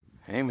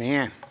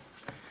Amen.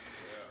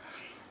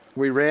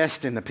 We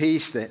rest in the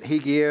peace that He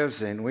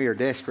gives, and we are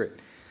desperate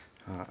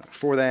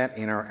for that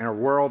in our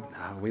world.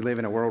 We live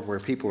in a world where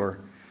people are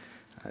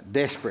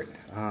desperate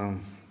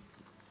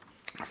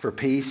for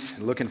peace,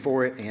 looking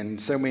for it in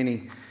so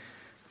many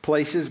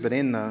places, but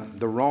in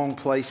the wrong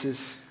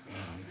places.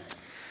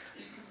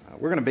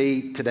 We're going to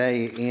be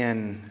today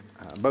in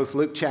both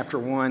Luke chapter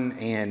 1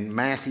 and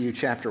Matthew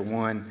chapter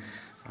 1.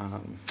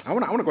 I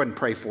want to go ahead and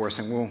pray for us,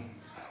 and we'll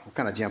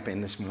kind of jump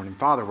in this morning.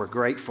 Father, we're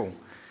grateful,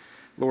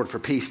 Lord, for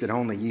peace that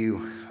only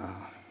you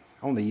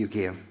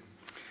give.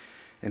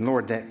 And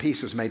Lord, that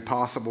peace was made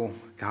possible,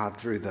 God,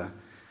 through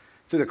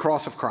the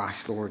cross of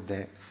Christ, Lord,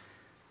 that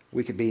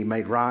we could be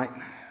made right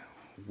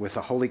with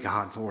a holy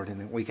God, Lord,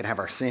 and that we could have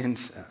our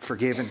sins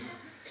forgiven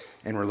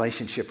and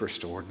relationship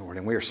restored, Lord.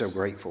 And we are so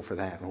grateful for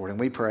that, Lord. And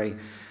we pray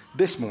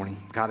this morning,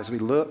 God, as we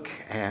look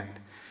at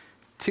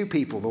two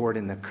people, Lord,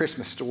 in the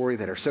Christmas story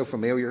that are so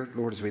familiar,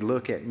 Lord, as we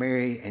look at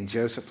Mary and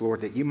Joseph,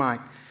 Lord, that you might,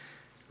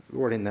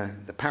 Lord, in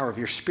the power of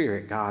your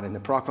Spirit, God, in the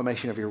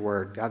proclamation of your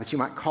word, God, that you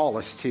might call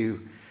us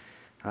to,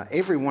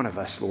 every one of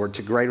us, Lord,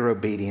 to greater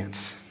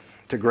obedience,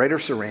 to greater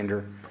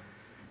surrender.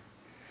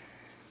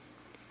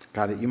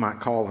 God, that you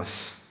might call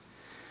us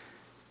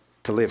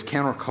to live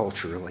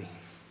counterculturally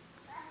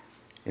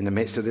in the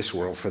midst of this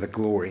world for the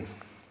glory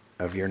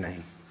of your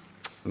name.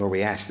 Lord,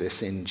 we ask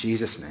this in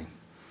Jesus' name.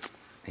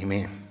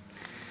 Amen.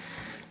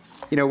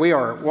 You know, we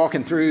are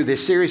walking through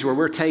this series where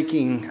we're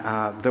taking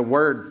the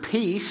word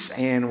peace,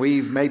 and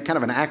we've made kind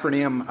of an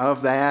acronym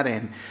of that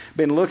and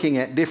been looking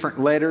at different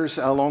letters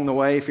along the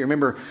way. If you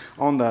remember,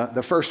 on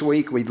the first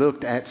week, we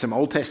looked at some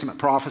Old Testament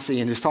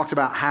prophecy and just talked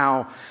about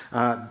how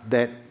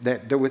that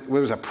there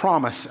was a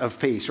promise of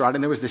peace, right?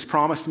 And there was this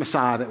promised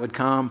Messiah that would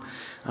come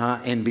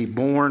and be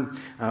born.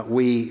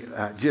 We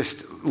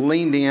just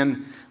leaned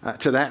in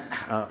to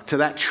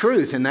that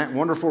truth and that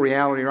wonderful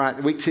reality,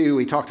 right? Week 2,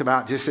 we talked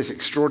about just this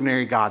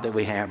extraordinary God that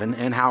we have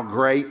and how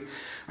great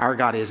our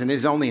God is. And it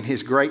is only in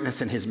His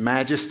greatness and His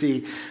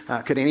majesty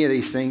could any of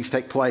these things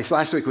take place.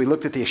 Last week, we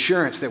looked at the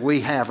assurance that we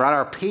have, right?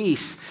 Our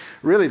peace,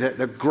 really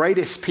the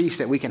greatest peace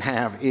that we can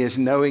have is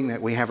knowing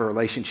that we have a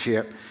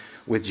relationship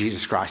with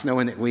Jesus Christ,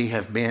 knowing that we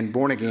have been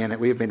born again, that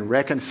we have been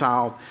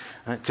reconciled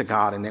to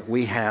God, and that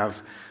we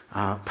have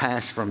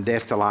passed from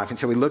death to life. And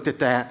so we looked at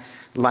that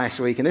last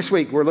week. And this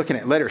week, we're looking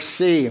at letter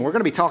C, and we're going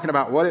to be talking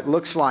about what it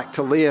looks like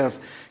to live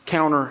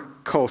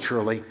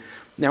counterculturally.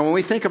 Now, when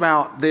we think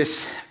about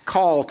this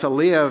call to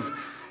live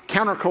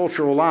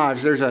countercultural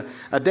lives, there's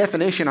a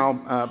definition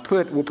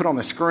we'll put on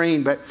the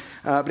screen, but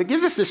it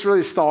gives us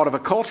this thought of a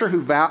culture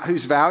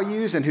whose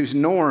values and whose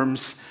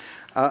norms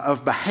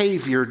of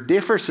behavior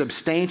differ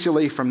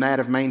substantially from that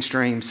of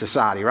mainstream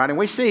society, right? And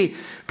we see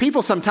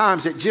people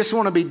sometimes that just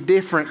want to be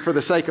different for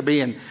the sake of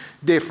being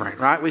different,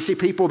 right? We see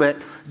people that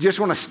just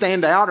want to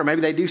stand out, or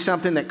maybe they do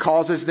something that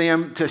causes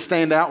them to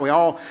stand out. We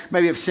all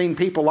maybe have seen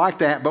people like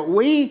that, but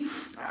we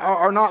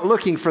are not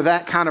looking for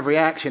that kind of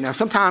reaction. Now,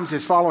 sometimes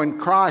as following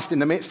Christ in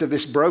the midst of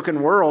this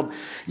broken world,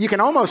 you can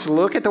almost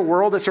look at the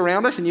world that's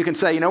around us and you can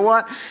say, you know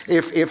what,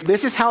 if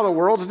this is how the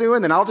world's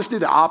doing, then I'll just do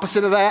the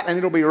opposite of that and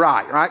it'll be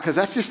right? Because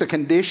that's just the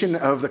condition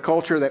of the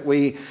culture that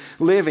we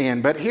live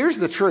in. But here's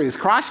the truth.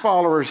 Christ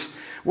followers,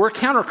 we're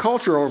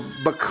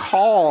countercultural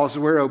because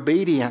we're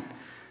obedient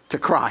to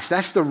Christ.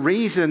 That's the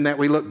reason that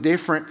we look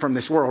different from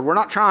this world. We're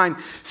not trying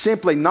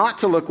simply not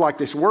to look like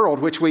this world,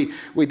 which we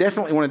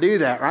definitely want to do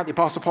that, right? The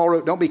Apostle Paul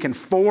wrote, don't be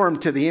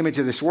conformed to the image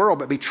of this world,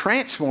 but be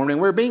transformed.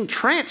 And we're being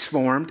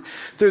transformed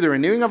through the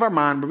renewing of our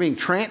mind. We're being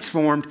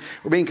transformed.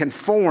 We're being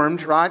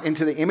conformed, right,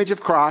 into the image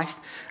of Christ.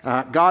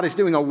 God is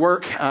doing a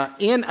work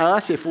in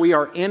us if we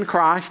are in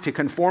Christ to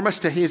conform us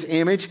to His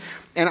image.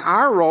 And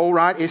our role,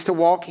 right, is to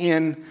walk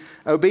in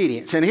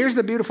obedience. And here's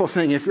the beautiful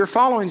thing. If you're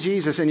following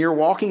Jesus and you're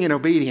walking in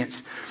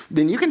obedience,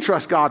 then you can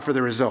trust God for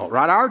the result,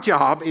 right? Our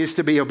job is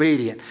to be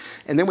obedient.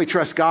 And then we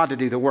trust God to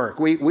do the work.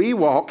 We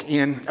walk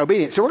in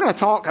obedience. So we're going to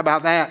talk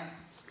about that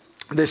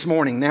this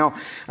morning. Now,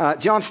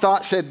 John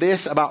Stott said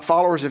this about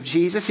followers of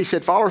Jesus. He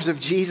said, followers of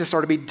Jesus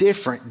are to be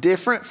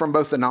different from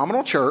both the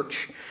nominal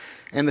church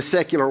and the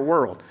secular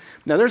world.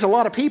 Now, there's a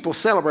lot of people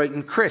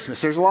celebrating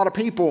Christmas. There's a lot of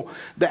people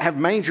that have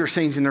manger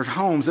scenes in their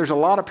homes. There's a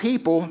lot of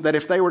people that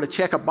if they were to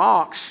check a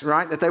box,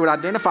 right, that they would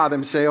identify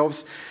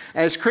themselves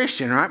as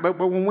Christian, right? But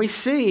when we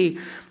see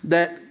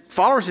that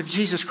followers of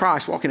Jesus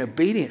Christ walk in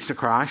obedience to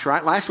Christ,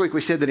 right? Last week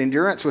we said that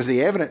endurance was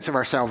the evidence of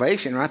our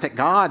salvation, right? That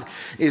God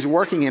is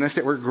working in us,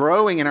 that we're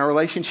growing in our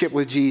relationship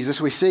with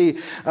Jesus. We see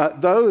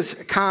those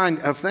kind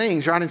of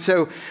things, right? And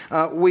so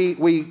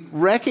we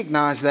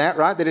recognize that,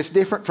 right? That it's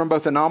different from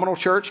both the nominal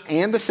church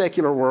and the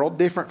secular world,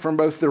 different from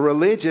both the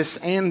religious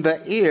and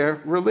the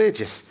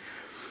irreligious.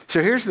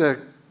 So here's the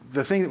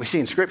thing that we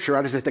see in Scripture,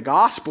 right? Is that the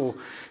gospel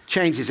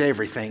changes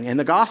everything, and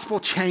the gospel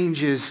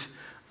changes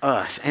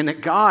us, and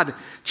that God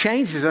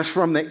changes us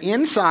from the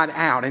inside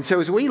out. And so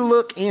as we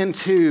look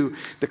into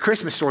the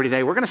Christmas story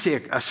today, we're going to see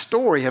a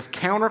story of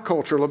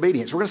countercultural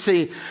obedience. We're going to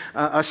see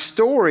a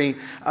story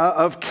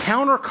of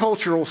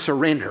countercultural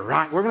surrender,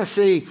 right? We're going to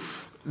see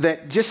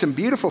that just some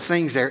beautiful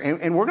things there.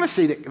 And we're going to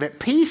see that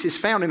peace is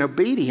found in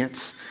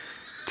obedience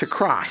to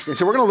Christ. And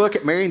so we're going to look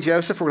at Mary and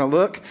Joseph. We're going to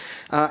look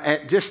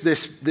at just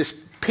this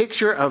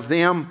picture of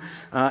them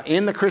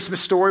in the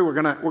Christmas story. We're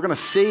going to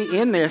see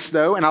in this,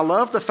 though, and I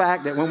love the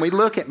fact that when we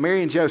look at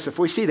Mary and Joseph,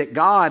 we see that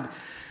God,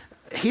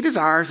 He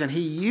desires and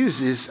He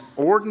uses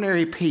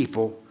ordinary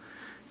people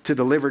to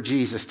deliver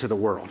Jesus to the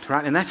world,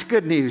 right? And that's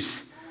good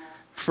news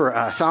for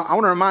us. I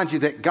want to remind you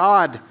that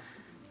God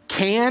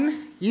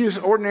can use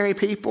ordinary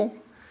people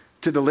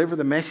to deliver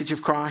the message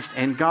of Christ,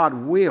 and God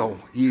will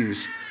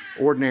use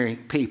ordinary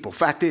people.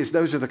 Fact is,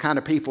 those are the kind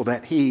of people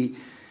that He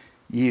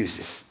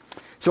uses.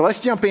 So let's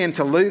jump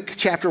into Luke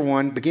chapter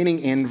 1,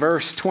 beginning in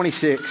verse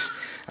 26,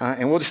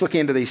 and we'll just look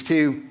into these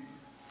two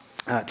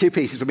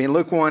pieces. We'll be in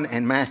Luke 1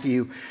 and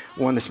Matthew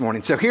 1 this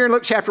morning. So here in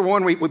Luke chapter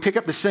 1, we pick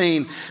up the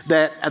scene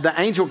that the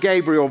angel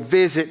Gabriel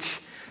visits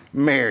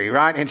Mary,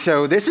 right? And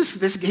so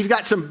he's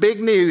got some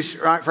big news,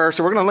 right, first.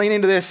 So we're going to lean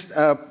into this.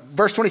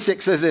 Verse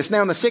 26 says this: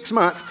 Now in the 6th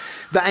month,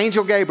 the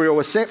angel Gabriel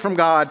was sent from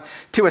God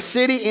to a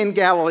city in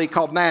Galilee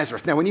called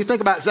Nazareth. Now, when you think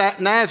about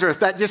Nazareth,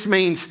 that just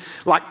means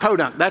like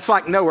podunk. That's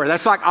like nowhere.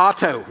 That's like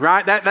Otto,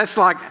 right? That's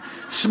like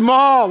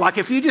small. Like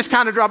if you just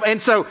kind of drop.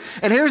 And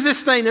here's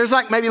this thing. There's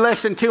like maybe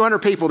less than 200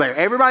 people there.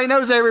 Everybody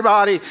knows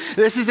everybody.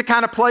 This is the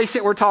kind of place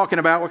that we're talking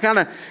about.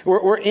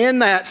 We're in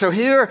that. So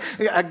here,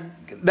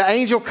 the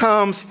angel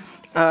comes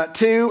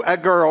to a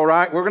girl,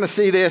 right? We're going to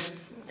see this.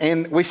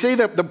 And we see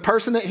the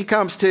person that he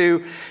comes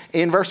to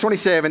in verse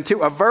 27, to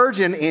a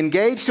virgin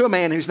engaged to a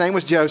man whose name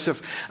was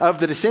Joseph, of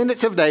the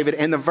descendants of David,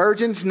 and the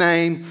virgin's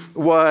name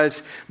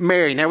was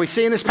Mary. Now we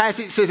see in this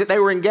passage it says that they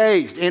were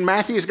engaged. In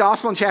Matthew's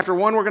Gospel in chapter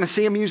 1, we're going to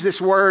see him use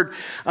this word,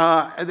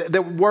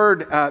 the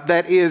word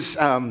that is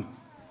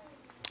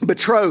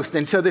betrothed.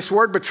 And so this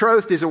word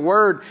betrothed is a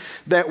word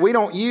that we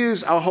don't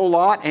use a whole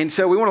lot. And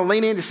so we want to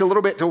lean in just a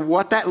little bit to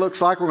what that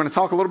looks like. We're going to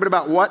talk a little bit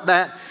about what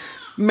that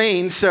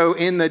means. So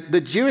in the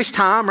Jewish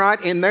time,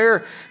 right, in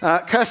their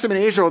custom in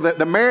Israel,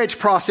 the marriage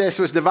process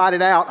was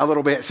divided out a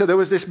little bit. So there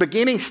was this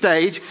beginning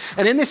stage,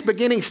 and in this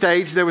beginning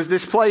stage, there was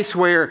this place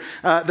where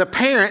the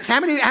parents,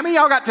 how many of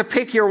y'all got to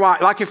pick your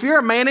wife? Like if you're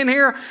a man in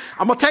here,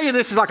 I'm going to tell you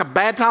this is like a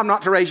bad time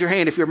not to raise your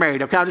hand if you're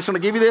married, okay? I just want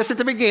to give you this at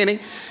the beginning.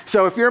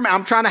 So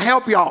I'm trying to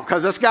help y'all,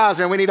 because us guys,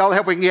 man, we need all the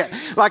help we can get.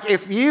 Like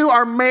if you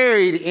are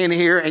married in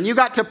here and you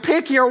got to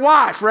pick your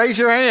wife, raise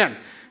your hand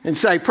and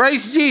say,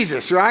 praise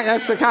Jesus, right?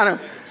 That's the kind of...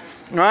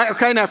 Right?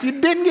 Okay. Now, if you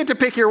didn't get to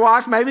pick your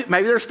wife, maybe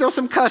there's still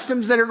some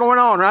customs that are going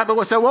on, right?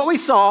 But so what we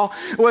saw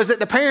was that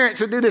the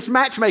parents would do this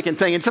matchmaking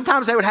thing, and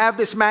sometimes they would have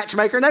this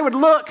matchmaker, and they would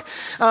look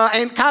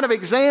and kind of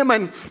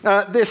examine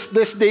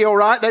this deal,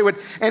 right? They would,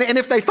 and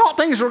if they thought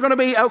things were going to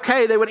be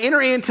okay, they would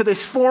enter into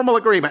this formal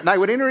agreement. They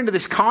would enter into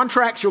this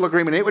contractual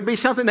agreement. It would be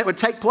something that would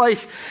take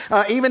place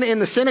even in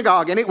the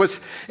synagogue, and it was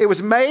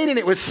made and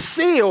it was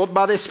sealed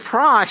by this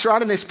price,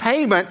 right? And this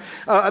payment,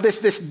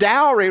 this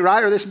dowry,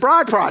 right, or this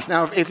bride price.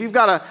 Now, if you've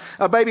got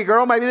a baby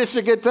girl, maybe this is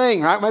a good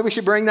thing, right? Maybe we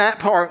should bring that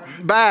part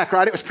back,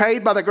 right? It was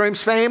paid by the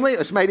groom's family. It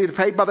was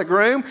paid by the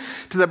groom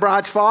to the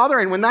bride's father.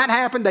 And when that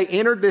happened, they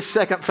entered this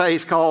second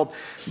phase called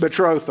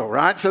betrothal,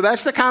 right? So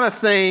that's the kind of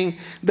thing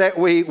that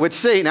we would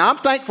see. Now, I'm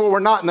thankful we're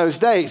not in those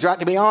days, right,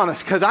 to be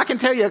honest, because I can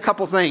tell you a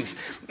couple things.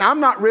 I'm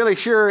not really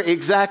sure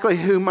exactly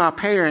who my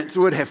parents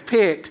would have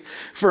picked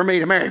for me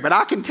to marry, but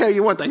I can tell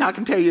you one thing. I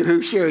can tell you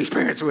who Sherry's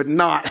parents would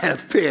not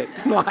have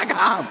picked.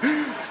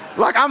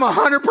 Like I'm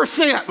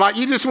 100%. Like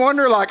you just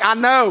wonder, like I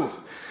know,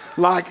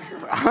 like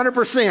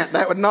 100%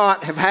 that would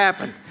not have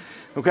happened.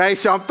 Okay,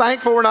 so I'm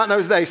thankful we're not in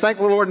those days.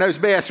 Thankful the Lord knows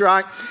best,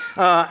 right?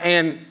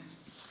 And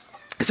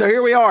so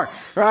here we are,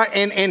 right?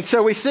 And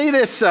so we see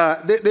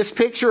this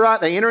picture,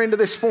 right? They enter into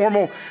this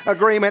formal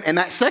agreement, and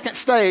that second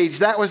stage,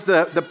 that was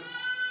the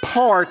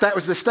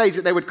stage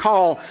that they would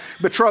call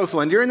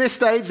betrothal. And during this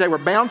stage, they were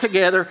bound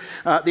together.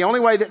 The only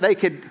way that they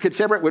could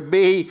separate would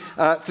be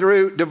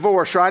through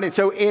divorce, right? And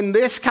so in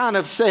this kind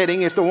of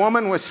setting, if the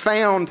woman was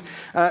found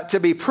to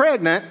be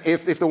pregnant,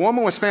 if the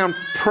woman was found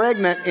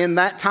pregnant in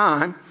that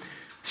time,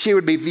 she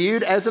would be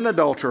viewed as an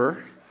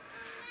adulterer,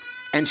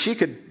 and she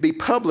could be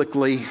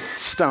publicly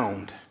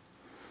stoned.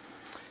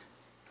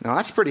 Now,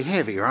 that's pretty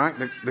heavy, right?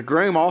 The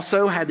groom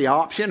also had the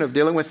option of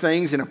dealing with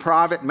things in a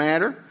private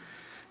matter.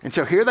 And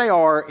so here they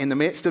are in the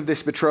midst of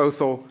this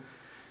betrothal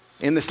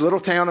in this little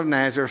town of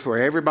Nazareth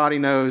where everybody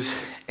knows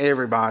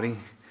everybody.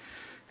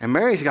 And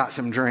Mary's got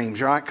some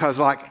dreams, right? Because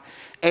like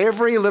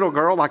every little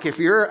girl, like if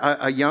you're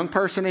a young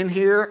person in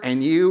here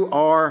and you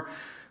are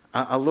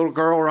a little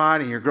girl,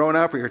 right, and you're growing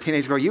up or you're a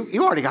teenage girl,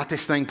 you already got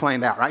this thing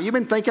planned out, right? You've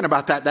been thinking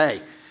about that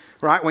day,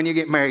 right, when you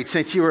get married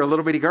since you were a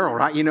little bitty girl,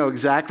 right? You know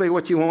exactly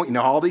what you want. You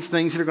know all these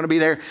things that are going to be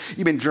there.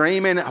 You've been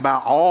dreaming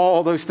about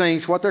all those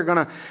things, what they're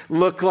going to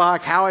look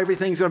like, how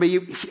everything's going to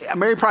be.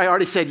 Mary probably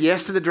already said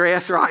yes to the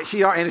dress, right?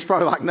 And it's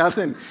probably like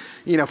nothing,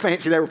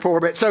 fancy they were poor.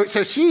 But so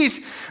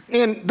she's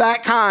in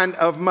that kind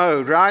of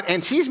mode, right?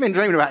 And she's been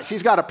dreaming about it.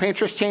 She's got a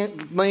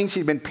Pinterest link.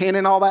 She's been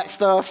pinning all that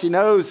stuff. She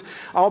knows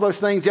all those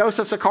things.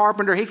 Joseph's a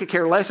carpenter. He could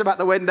care less about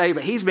the wedding day,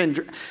 but he's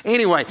been,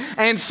 anyway.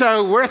 And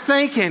so we're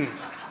thinking,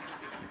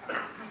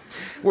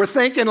 we're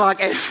thinking like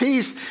as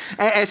he's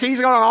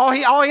going, all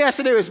he has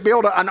to do is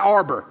build an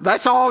arbor.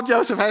 That's all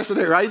Joseph has to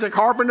do, right? He's a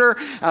carpenter.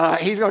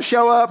 He's going to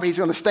show up. He's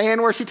going to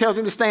stand where she tells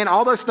him to stand.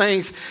 All those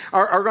things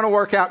are going to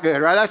work out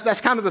good, right?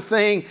 That's kind of the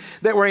thing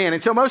that we're in.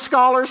 And so most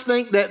scholars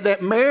think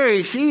that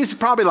Mary, she's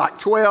probably like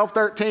 12,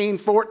 13,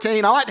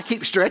 14. I like to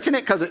keep stretching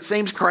it because it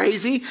seems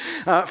crazy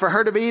for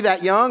her to be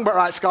that young. But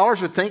right,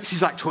 scholars would think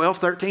she's like 12,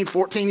 13,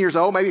 14 years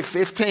old, maybe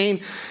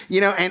 15,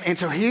 and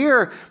so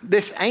here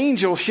this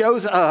angel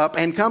shows up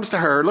and comes to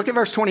her. Look at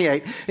verse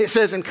 28. It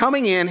says, and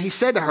coming in, he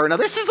said to her, now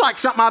this is like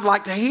something I'd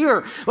like to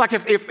hear. Like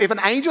if an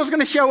angel's going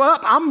to show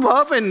up, I'm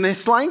loving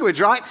this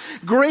language, right?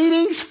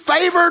 Greetings,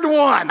 favored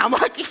one. I'm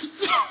like,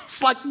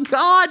 yes, like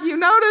God, you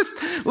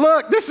noticed?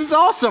 Look, this is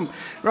awesome,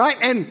 right?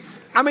 And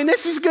I mean,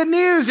 this is good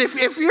news. If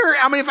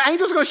an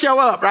angel's going to show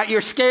up, right?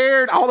 You're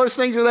scared, all those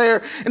things are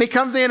there. And he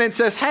comes in and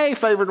says, hey,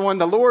 favored one,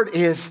 the Lord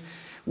is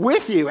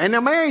with you. And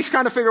now Mary's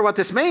trying to figure out what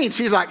this means.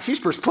 She's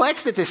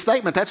perplexed at this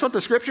statement. That's what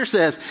the scripture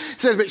says.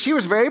 It says, but she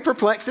was very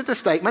perplexed at the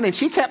statement, and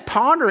she kept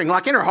pondering,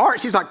 like in her heart,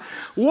 she's like,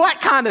 what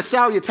kind of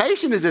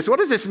salutation is this? What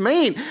does this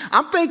mean?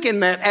 I'm thinking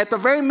that at the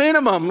very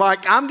minimum,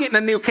 like I'm getting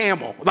a new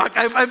camel. Like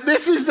if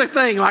this is the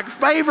thing, like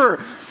favor.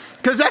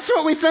 Because that's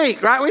what we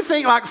think, right? We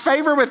think like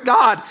favor with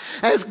God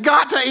has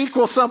got to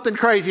equal something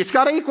crazy. It's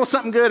got to equal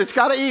something good. It's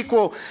got to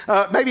equal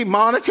maybe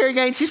monetary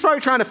gain. She's probably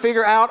trying to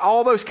figure out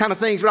all those kind of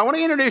things. But I want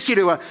to introduce you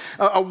to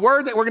a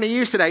word that we're going to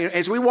use today.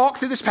 As we walk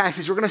through this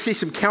passage, we're going to see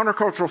some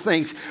countercultural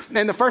things.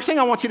 And the first thing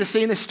I want you to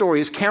see in this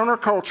story is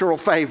countercultural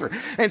favor.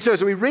 And so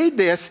as we read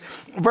this,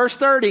 verse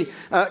 30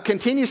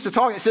 continues to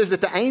talk. It says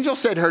that the angel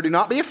said to her, do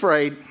not be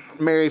afraid,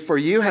 Mary, for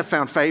you have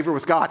found favor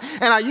with God.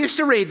 And I used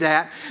to read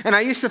that, and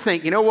I used to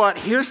think, you know what?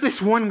 Here's this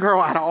one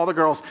girl out of all the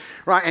girls,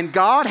 right? And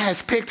God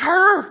has picked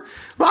her.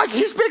 Like,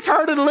 he's picked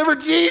her to deliver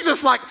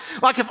Jesus. Like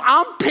if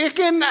I'm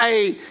picking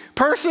a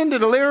person to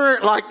deliver,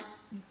 like,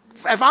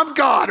 if I'm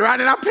God, right?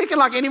 And I'm picking,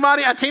 like,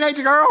 anybody, a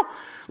teenage girl,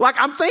 like,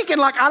 I'm thinking,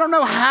 like, I don't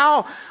know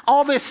how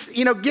all this,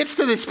 gets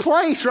to this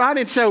place, right?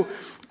 And so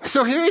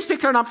here he's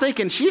picked her, and I'm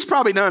thinking she's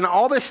probably done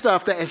all this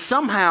stuff that has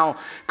somehow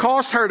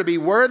caused her to be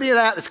worthy of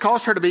that. It's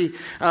caused her to be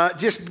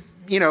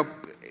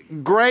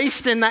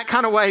graced in that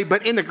kind of way.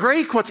 But in the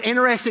Greek, what's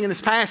interesting in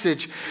this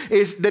passage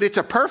is that it's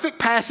a perfect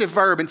passive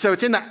verb. And so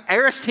it's in the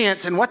aorist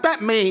tense. And what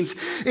that means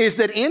is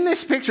that in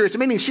this picture, it's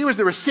meaning she was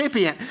the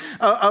recipient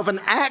of an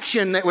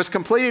action that was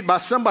completed by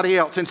somebody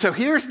else. And so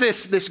here's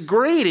this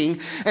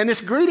greeting, and this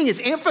greeting is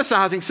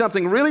emphasizing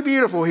something really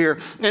beautiful here.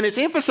 And it's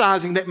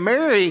emphasizing that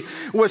Mary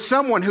was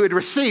someone who had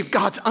received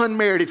God's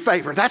unmerited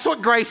favor. That's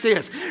what grace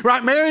is,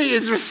 right? Mary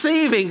is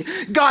receiving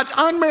God's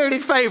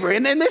unmerited favor.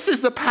 And this is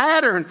the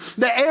pattern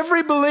that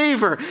every believer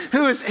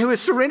who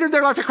has surrendered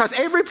their life to Christ,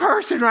 every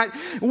person, right?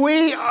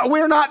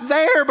 We're not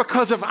there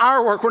because of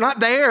our work. We're not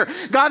there.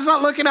 God's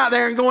not looking out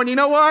there and going, you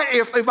know what?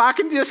 If I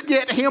can just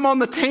get him on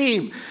the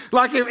team,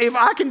 like if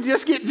I can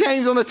just get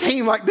James on the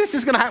team, like this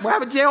is going to happen. We'll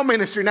have a jail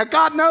ministry. Now,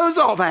 God knows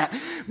all that,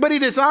 but he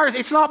desires,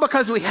 it's not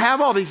because we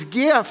have all these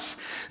gifts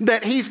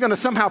that he's going to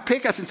somehow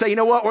pick us and say, you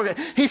know what?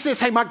 He says,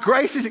 hey, my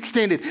grace is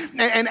extended.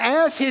 And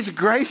as his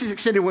grace is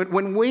extended,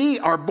 when we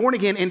are born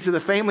again into the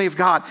family of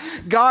God,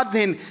 God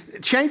then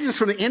changes us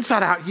from the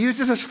inside out,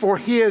 uses us for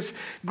his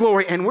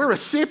glory, and we're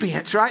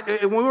recipients, right?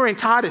 When we were in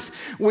Titus,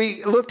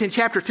 we looked in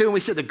chapter 2 and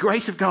we said the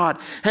grace of God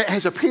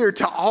has appeared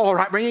to all,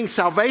 right? Bringing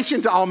salvation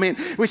to all men.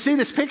 We see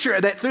this picture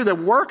that through the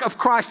work of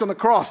Christ on the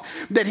cross,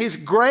 that his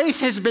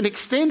grace has been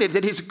extended,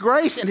 that his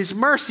grace and his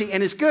mercy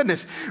and his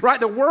goodness, right?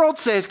 The world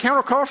says,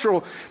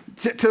 countercultural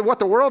to what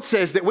the world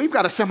says, that we've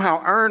got to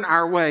somehow earn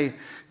our way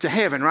to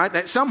heaven, right?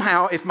 That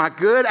somehow if my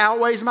good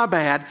outweighs my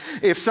bad,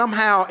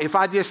 if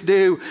I just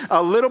do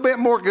a little bit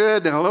more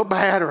good than a little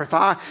bad, or if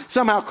I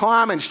somehow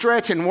climb and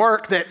stretch and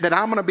work, that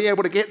I'm going to be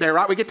able to get there,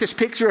 right? We get this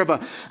picture of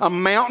a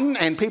mountain,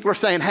 and people are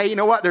saying, hey, you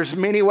know what? There's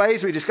many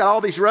ways. We just got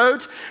all these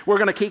roads. We're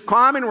going to keep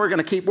climbing. We're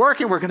going to keep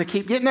working. We're going to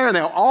keep getting there, and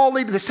they'll all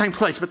lead to the same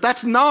place. But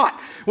that's not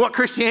what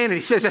Christianity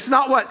says. That's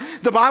not what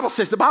the Bible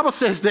says. The Bible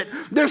says that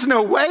there's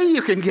no way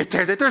you can get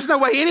there, that there's no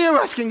way any of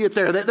us can get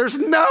there, that there's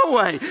no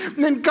way.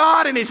 And then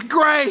God in his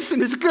grace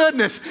and his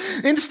goodness,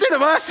 instead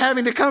of us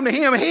having to come to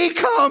him, he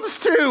comes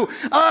to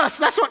us.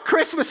 That's what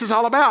Christmas is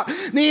all about.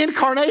 The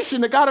incarnation,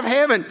 the God of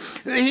heaven,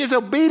 he is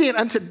obedient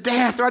unto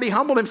death, right? He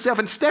humbled himself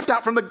and stepped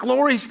out from the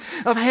glories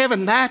of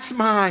heaven. That's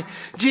my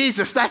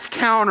Jesus. That's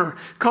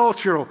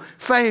counter-cultural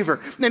favor.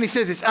 Then he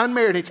says it's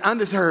unmerited, it's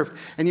undeserved,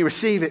 and you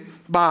receive it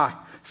by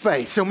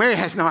faith. So Mary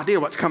has no idea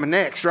what's coming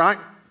next, right?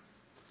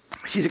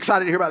 She's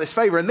excited to hear about this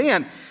favor. And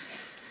then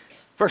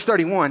verse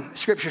 31,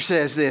 scripture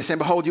says this, and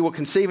behold, you will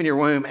conceive in your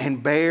womb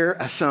and bear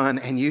a son,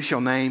 and you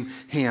shall name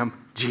him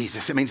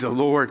Jesus. It means the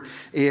Lord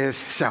is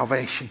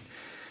salvation.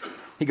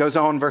 He goes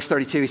on, verse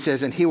 32, he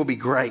says, and he will be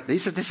great.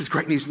 This is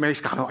great news.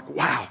 Mary's kind of like,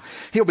 wow.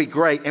 He'll be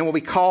great and will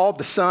be called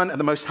the Son of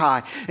the Most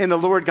High. And the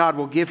Lord God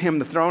will give him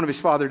the throne of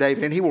his father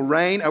David, and he will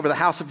reign over the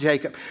house of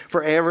Jacob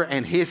forever,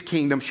 and his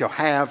kingdom shall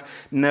have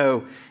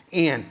no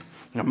end.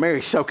 Now,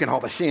 Mary's soaking all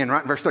this in,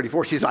 right? In verse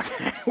 34, she's like,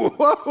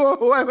 whoa,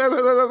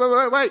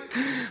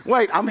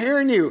 wait, I'm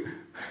hearing you.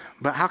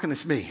 But how can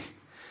this be?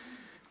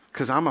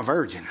 because I'm a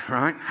virgin,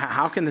 right?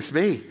 How can this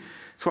be?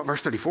 That's what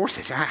verse 34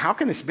 says. How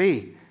can this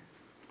be?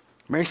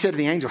 Mary said to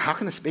the angel, how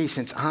can this be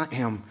since I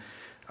am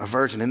a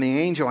virgin? And the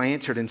angel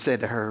answered and said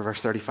to her,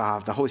 verse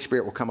 35, the Holy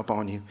Spirit will come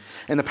upon you,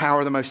 and the power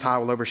of the Most High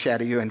will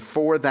overshadow you. And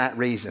for that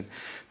reason,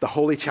 the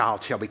Holy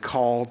Child shall be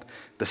called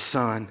the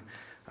Son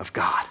of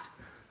God.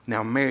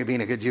 Now, Mary,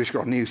 being a good Jewish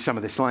girl, knew some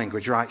of this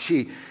language, right?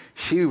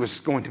 She was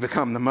going to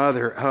become the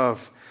mother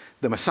of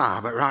the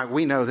Messiah. But, right,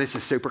 we know this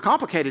is super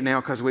complicated now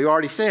because we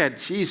already said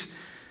she's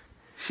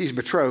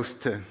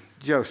betrothed to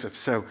Joseph.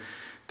 So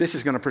this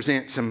is going to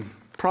present some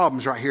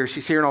problems right here.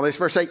 She's hearing all this.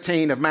 Verse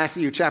 18 of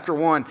Matthew chapter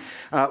 1.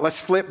 Let's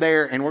flip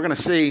there, and we're going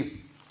to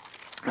see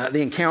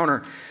the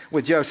encounter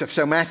with Joseph.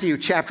 So Matthew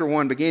chapter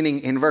 1, beginning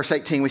in verse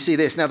 18, we see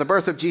this. Now the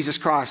birth of Jesus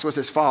Christ was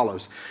as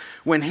follows.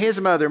 When his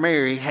mother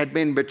Mary had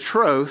been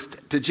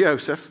betrothed to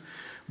Joseph,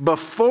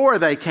 before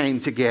they came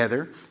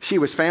together, she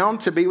was found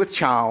to be with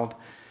child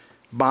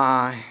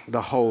by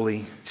the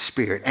Holy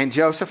Spirit. And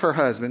Joseph, her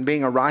husband,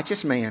 being a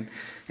righteous man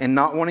and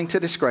not wanting to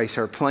disgrace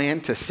her,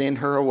 planned to send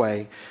her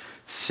away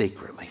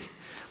secretly.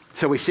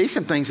 So we see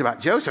some things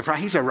about Joseph, right?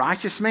 He's a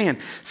righteous man.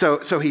 So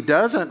he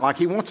doesn't, like,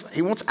 he wants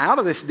out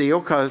of this deal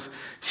because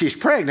she's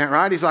pregnant,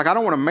 right? He's like, I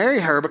don't want to marry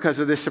her because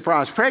of this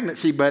surprise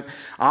pregnancy, but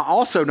I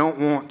also don't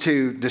want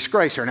to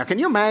disgrace her. Now, can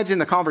you imagine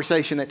the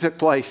conversation that took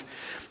place?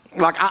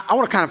 Like, I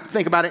want to kind of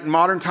think about it in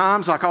modern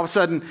times. Like, all of a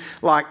sudden,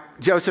 like,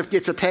 Joseph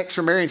gets a text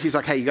from Mary and she's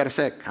like, hey, you got a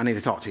sec? I need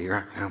to talk to you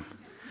right now.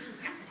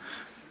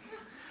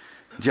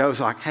 Joe's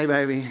like, hey,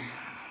 baby.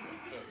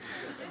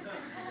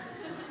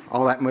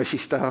 All that mushy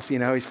stuff,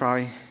 he's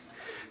probably...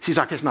 She's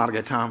like, it's not a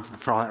good time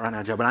for all that right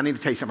now, Joe, but I need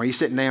to tell you something. Are you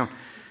sitting down?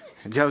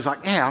 And Joe's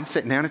like, yeah, I'm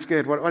sitting down. It's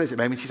good. What is it,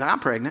 baby? And she's like, I'm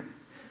pregnant.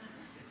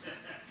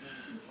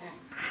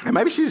 And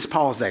maybe she just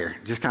paused there,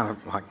 just kind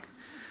of like,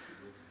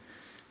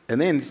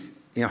 and then,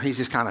 he's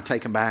just kind of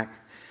taken back.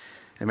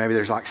 And maybe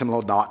there's like some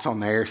little dots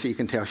on there so you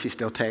can tell she's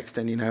still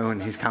texting,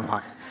 and he's kind of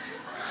like,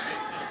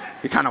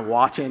 you're kind of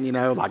watching,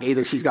 like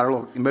either she's got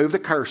to move the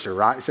cursor,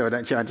 right? So it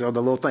doesn't show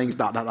the little things,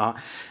 dot, dot, dot.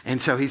 And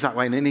so he's like,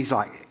 wait, and then he's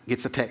like,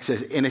 gets the text,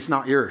 says, and it's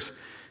not yours.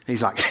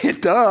 He's like,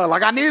 duh,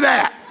 like I knew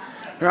that,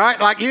 right?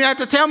 Like you have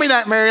to tell me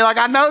that, Mary. Like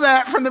I know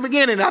that from the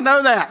beginning. I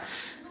know that.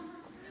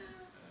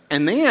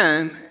 And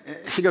then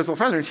she goes a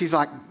little further and she's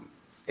like,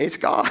 it's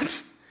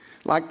God's.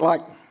 Like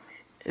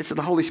it's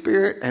the Holy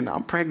Spirit and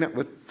I'm pregnant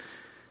with.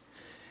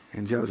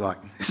 And Joe's like,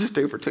 this is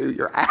 2 for 2.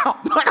 You're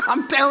out. Like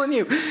I'm telling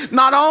you,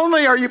 not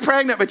only are you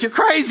pregnant, but you're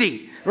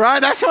crazy, right?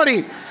 That's what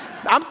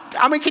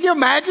can you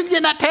imagine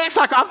getting that text?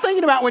 Like, I'm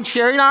thinking about when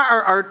Sherry and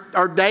I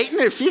are dating.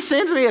 If she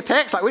sends me a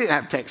text, like, we didn't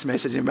have text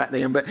messaging back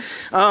then, but,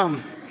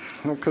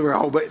 because we're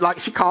old, but, like,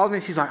 she calls me,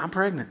 she's like, I'm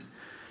pregnant.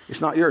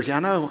 It's not yours. Yeah, I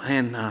know.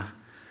 And,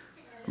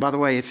 by the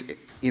way, it's,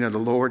 the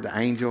Lord, the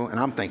angel, and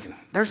I'm thinking,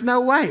 there's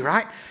no way,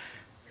 right?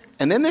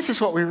 And then this is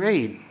what we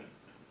read.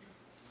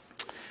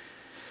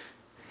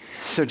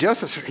 So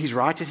Joseph, he's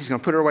righteous. He's going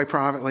to put her away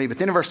privately. But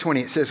then in verse 20,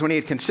 it says, when he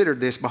had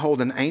considered this,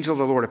 behold, an angel of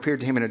the Lord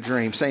appeared to him in a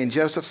dream, saying,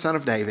 Joseph, son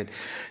of David,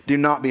 do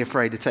not be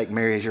afraid to take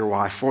Mary as your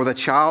wife, for the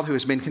child who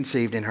has been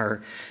conceived in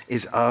her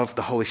is of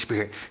the Holy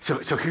Spirit. So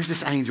here's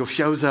this angel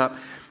shows up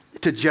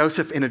to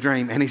Joseph in a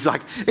dream. And he's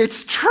like,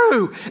 it's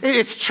true.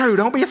 It's true.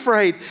 Don't be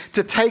afraid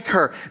to take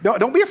her.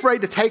 Don't be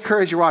afraid to take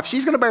her as your wife.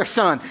 She's going to bear a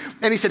son.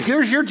 And he said,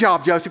 here's your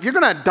job, Joseph. You're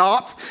going to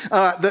adopt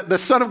the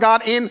Son of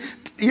God in.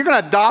 You're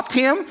going to adopt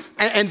him,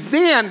 and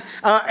then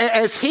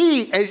as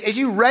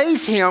you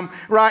raise him,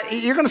 right,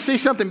 you're going to see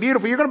something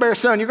beautiful. You're going to bear a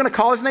son. You're going to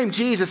call his name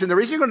Jesus, and the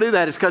reason you're going to do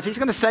that is because he's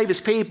going to save his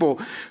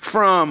people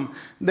from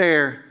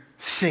their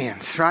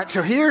sins, right?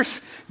 So here's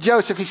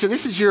Joseph. He said,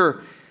 this is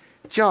your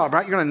job,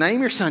 right? You're going to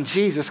name your son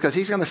Jesus because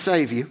he's going to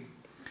save you.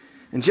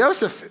 And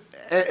Joseph,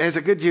 as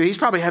a good Jew, he's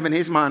probably having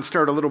his mind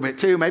stirred a little bit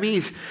too. Maybe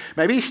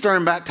he's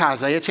stirring back to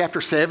Isaiah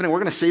chapter 7, and we're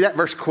going to see that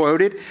verse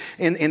quoted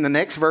in the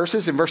next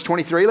verses. In verse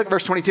 23, look at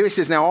verse 22. He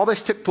says, now all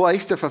this took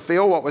place to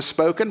fulfill what was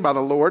spoken by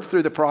the Lord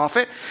through the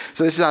prophet.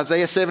 So this is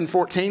Isaiah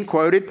 7:14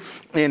 quoted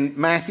in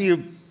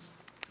Matthew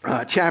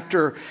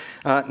chapter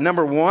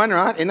number 1,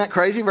 right? Isn't that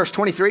crazy? Verse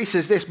 23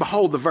 says this,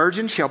 behold, the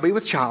virgin shall be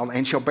with child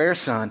and shall bear a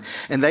son,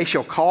 and they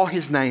shall call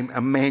his name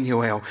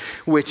Emmanuel,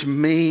 which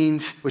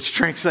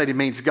translated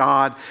means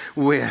God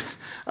with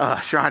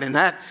us, right? And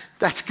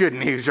that's good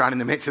news right in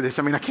the midst of this.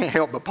 I mean, I can't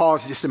help but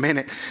pause just a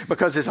minute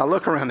because as I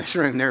look around this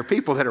room, there are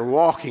people that are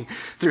walking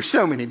through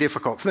so many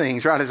difficult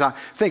things, right? As I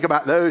think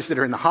about those that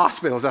are in the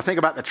hospitals, I think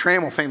about the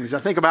Trammell families, I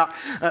think about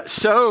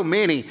so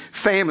many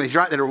families,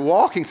 right, that are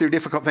walking through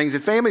difficult things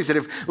and families that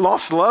have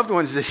lost loved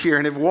ones this year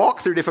and have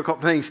walked through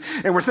difficult things.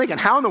 And we're thinking,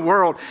 how in the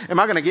world am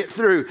I going to get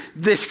through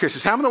this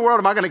Christmas? How in the world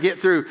am I going to get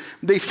through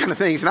these kind of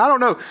things? And I don't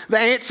know the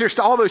answers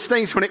to all those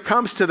things when it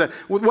comes to the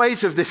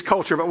ways of this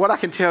culture, but what I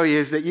can tell you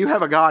is that you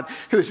have a God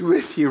who is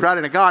with you, right?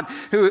 And a God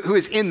who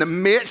is in the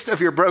midst of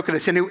your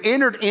brokenness and who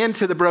entered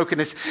into the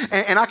brokenness.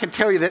 And I can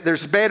tell you that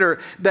there's better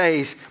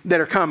days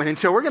that are coming. And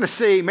so we're going to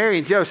see Mary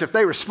and Joseph,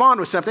 they respond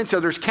with something. So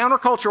there's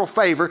countercultural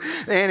favor,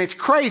 and it's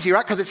crazy,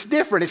 right? Because it's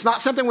different. It's not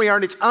something we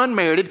earned. It's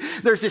unmerited.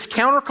 There's this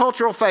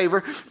countercultural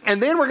favor,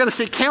 and then we're going to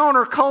see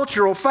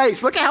countercultural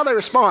faith. Look at how they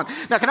respond.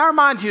 Now, can I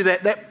remind you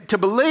that to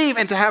believe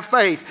and to have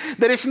faith,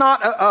 that it's not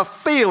a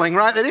feeling,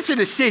 right? That it's a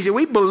decision.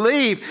 We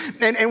believe,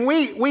 and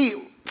we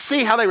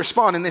see how they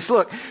respond in this.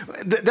 Look,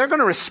 they're going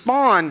to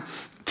respond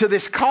to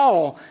this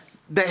call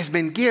that has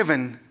been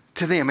given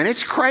to them. And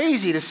it's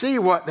crazy to see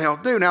what they'll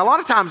do. Now, a lot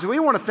of times we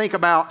want to think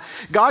about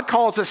God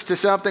calls us to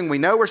something. We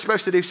know we're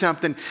supposed to do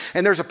something.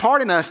 And there's a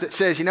part in us that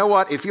says, you know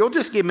what? If you'll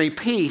just give me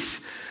peace,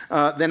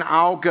 then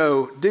I'll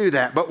go do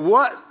that. But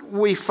what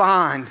we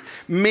find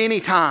many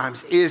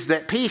times is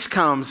that peace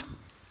comes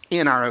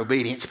in our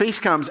obedience.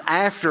 Peace comes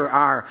after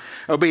our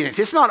obedience.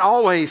 It's not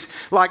always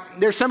like,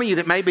 there's some of you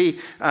that maybe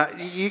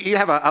you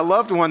have a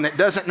loved one that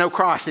doesn't know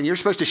Christ, and you're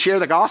supposed to share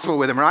the gospel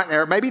with them, right?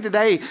 Or maybe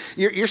today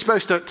you're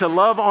supposed to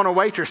love on a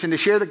waitress and to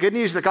share the good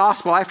news of the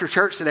gospel after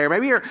church today. Or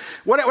maybe you're,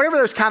 whatever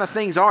those kind of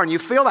things are, and you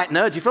feel that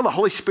nudge, you feel the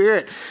Holy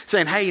Spirit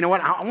saying, hey, you know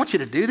what? I want you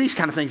to do these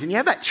kind of things. And you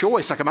have that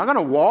choice. Like, am I going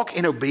to walk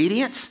in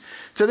obedience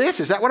to this?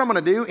 Is that what I'm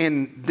going to do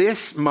in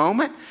this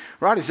moment?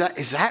 Right?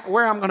 Is that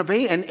where I'm going to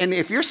be? And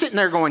if you're sitting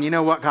there going, you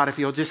know what, God, if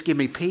you'll just give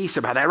me peace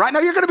about that. Right now,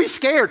 you're going to be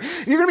scared.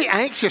 You're going to be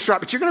anxious, right?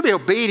 But you're going to be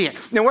obedient.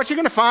 Now, what you're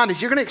going to find is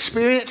you're going to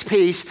experience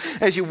peace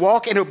as you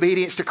walk in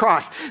obedience to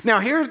Christ. Now,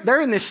 here,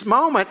 they're in this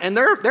moment, and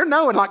they're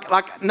knowing,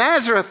 like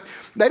Nazareth,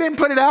 they didn't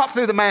put it out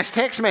through the mass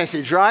text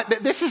message, right?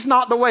 This is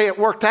not the way it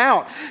worked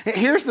out.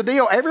 Here's the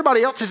deal.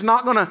 Everybody else is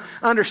not going to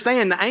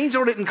understand. The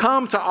angel didn't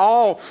come to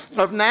all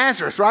of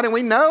Nazareth, right? And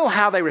we know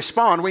how they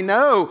respond. We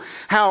know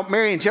how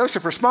Mary and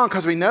Joseph respond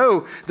because we know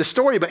the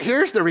story. But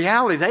here's the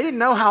reality. They didn't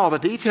know how all the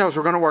details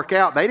were going to work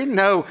out. They didn't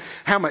know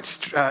how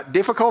much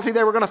difficulty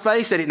they were going to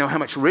face. They didn't know how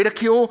much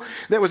ridicule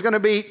that was going to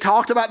be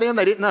talked about them.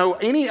 They didn't know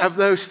any of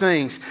those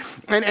things.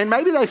 And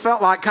maybe they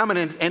felt like coming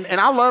in. And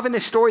I love in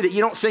this story that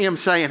you don't see them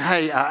saying,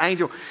 hey,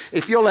 angel,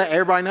 if you'll let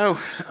everybody know,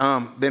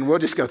 then we'll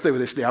just go through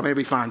with this deal. I mean, it'll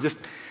be fine. Just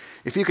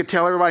if you could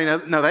tell everybody,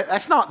 no,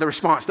 that's not the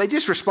response. They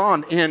just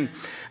respond in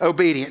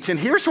obedience. And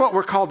here's what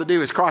we're called to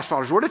do as Christ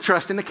followers. We're to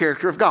trust in the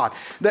character of God.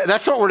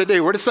 That's what we're to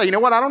do. We're to say, you know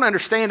what? I don't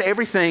understand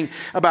everything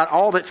about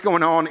all that's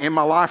going on in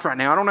my life right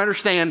now. I don't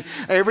understand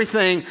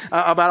everything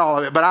about all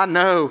of it. But I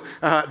know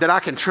that I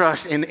can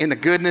trust in the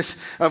goodness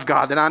of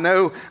God, that I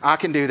know I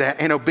can do that.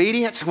 And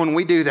obedience, when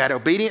we do that,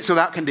 obedience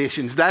without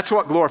conditions, that's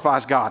what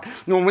glorifies God.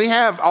 When we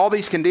have all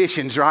these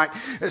conditions, right,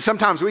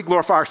 sometimes we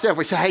glorify ourselves.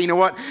 We say, hey, you know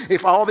what?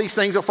 If all these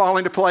things will fall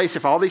into place,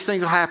 if all these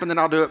things will happen, then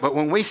I'll do it. But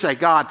when we say,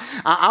 God,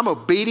 I'm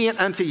obedient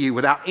unto you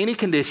without any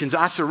conditions,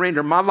 I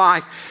surrender. My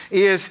life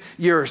is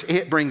yours.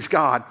 It brings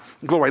God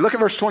glory. Look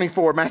at verse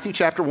 24, Matthew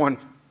chapter 1.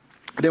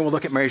 Then we'll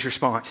look at Mary's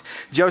response.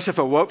 Joseph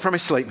awoke from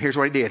his sleep. Here's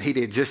what he did. He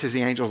did just as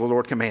the angel of the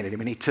Lord commanded him,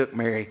 and he took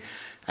Mary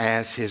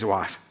as his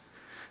wife.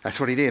 That's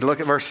what he did. Look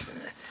at verse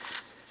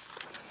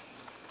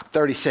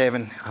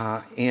 37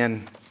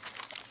 in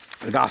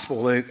the Gospel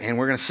of Luke, and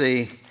we're going to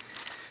see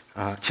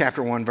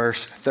chapter 1,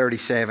 verse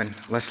 37.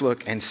 Let's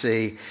look and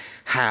see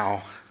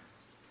how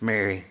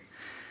Mary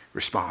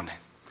responded.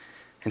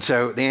 And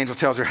so the angel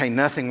tells her, hey,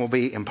 nothing will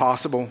be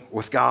impossible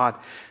with God.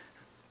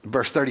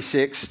 Verse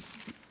 36,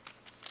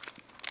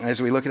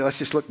 as we look at it, let's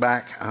just look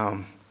back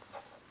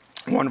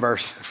one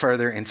verse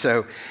further. And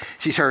so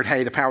she's heard,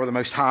 hey, the power of the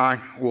Most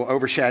High will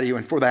overshadow you.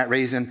 And for that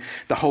reason,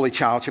 the Holy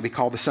Child shall be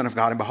called the Son of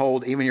God. And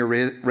behold, even your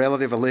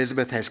relative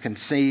Elizabeth has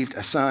conceived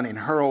a son in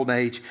her old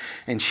age.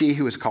 And she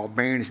who is called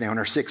barren is now in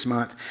her 6th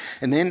month.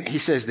 And then he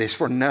says this,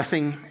 for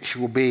nothing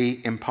will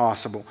be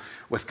impossible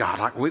with God.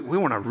 Like we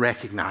want to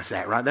recognize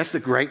that, right? That's the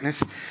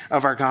greatness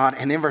of our God.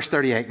 And then verse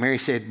 38, Mary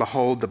said,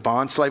 behold, the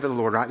bondslave of the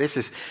Lord, right? This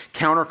is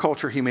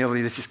counterculture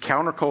humility. This is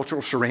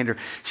countercultural surrender.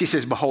 She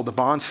says, behold, the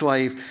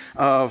bondslave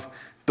of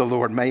the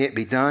Lord, may it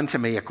be done to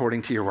me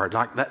according to your word.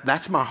 Like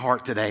that's my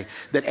heart today,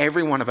 that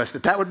every one of us,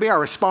 that would be our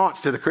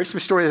response to the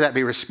Christmas story, that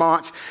be a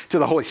response to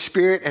the Holy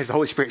Spirit as the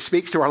Holy Spirit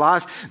speaks to our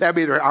lives. That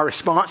would be our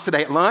response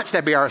today at lunch.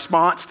 That'd be our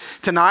response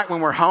tonight when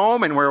we're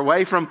home and we're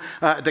away from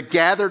the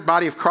gathered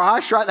body of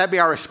Christ, right? That'd be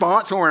our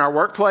response when we're in our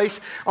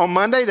workplace on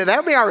Monday. That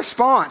would be our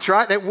response,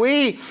 right? That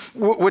we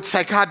would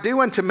say, God,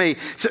 do unto me.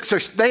 So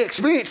they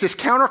experience this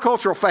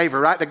countercultural favor,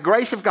 right? The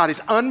grace of God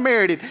is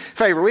unmerited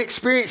favor. We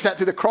experience that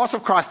through the cross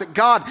of Christ, that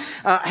God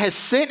has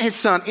sent his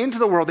son into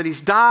the world, that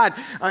he's died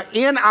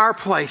in our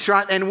place,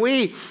 right? And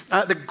we,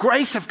 the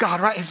grace of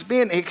God, right, has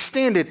been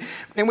extended.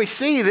 And we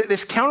see that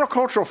this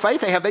countercultural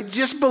faith they have, they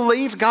just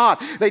believed God.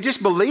 They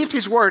just believed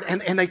his word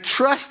and they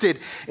trusted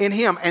in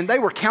him. And they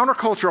were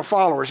countercultural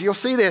followers. You'll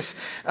see this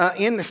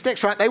in this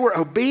text, right? They were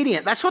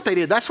obedient. That's what they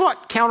did. That's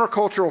what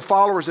countercultural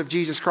followers of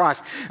Jesus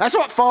Christ, that's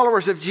what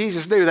followers of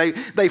Jesus do.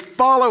 They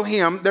follow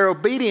him. They're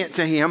obedient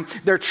to him.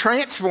 They're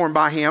transformed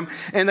by him.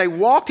 And they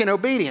walk in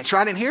obedience,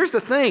 right? And here's the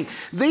thing.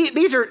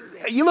 These are,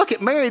 you look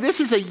at Mary, this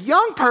is a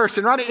young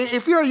person, right?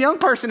 If you're a young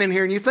person in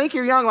here and you think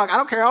you're young, like I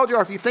don't care how old you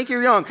are, if you think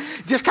you're young,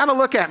 just kind of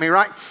look at me,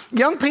 right?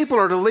 Young people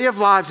are to live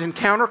lives in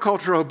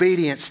countercultural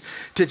obedience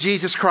to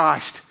Jesus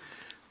Christ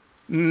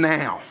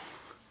now.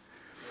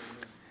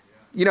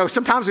 You know,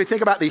 sometimes we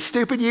think about these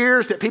stupid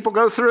years that people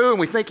go through and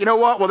we think, you know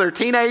what, well, they're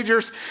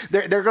teenagers.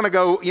 They're going to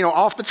go, you know,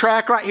 off the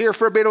track right here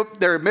for a bit.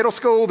 They're in middle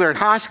school. They're in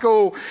high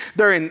school.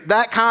 They're in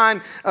that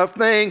kind of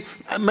thing.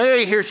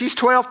 Mary here, she's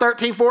 12,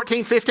 13,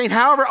 14, 15,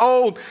 however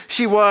old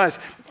she was.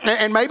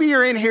 And maybe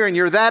you're in here and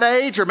you're that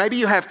age, or maybe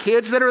you have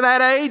kids that are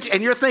that age,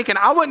 and you're thinking,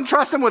 I wouldn't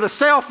trust them with a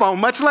cell phone,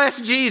 much less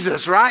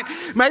Jesus, right?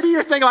 Maybe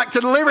you're thinking like to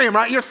deliver him,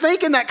 right? You're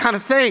thinking that kind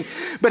of thing.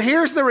 But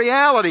here's the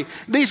reality.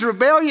 These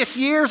rebellious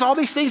years, all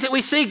these things that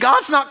we see,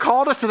 God's not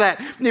called us to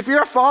that. If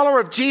you're a follower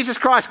of Jesus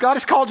Christ, God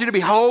has called you to be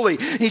holy.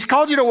 He's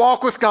called you to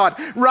walk with God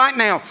right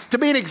now, to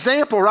be an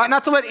example, right?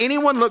 Not to let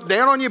anyone look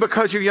down on you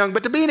because you're young,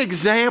 but to be an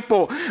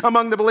example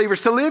among the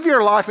believers, to live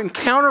your life in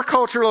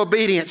countercultural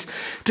obedience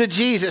to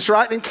Jesus,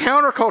 right? In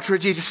counterculture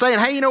with Jesus, saying,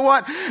 hey, you know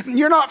what?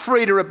 You're not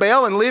free to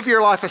rebel and live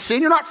your life of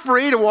sin. You're not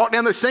free to walk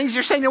down those things.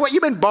 You're saying, you know what?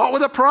 You've been bought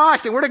with a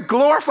price, and we're to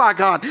glorify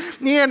God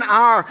in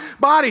our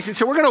bodies. And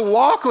so we're going to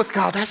walk with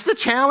God. That's the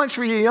challenge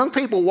for you young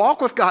people.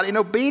 Walk with God in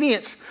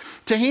obedience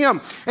to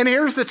him. And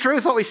here's the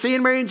truth, what we see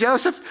in Mary and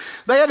Joseph,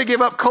 they had to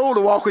give up cool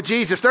to walk with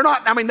Jesus. They're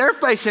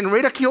facing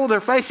ridicule.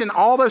 They're facing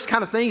all those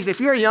kind of things. And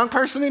if you're a young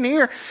person in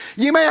here,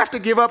 you may have to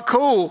give up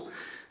cool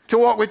to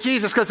walk with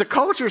Jesus, because the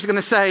culture is going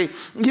to say,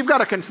 you've got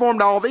to conform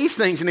to all these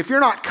things. And if you're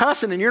not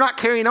cussing and you're not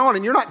carrying on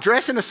and you're not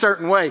dressing a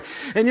certain way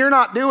and you're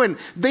not doing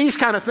these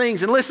kind of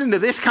things and listening to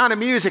this kind of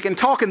music and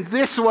talking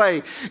this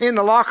way in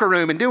the locker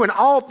room and doing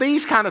all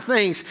these kind of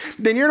things,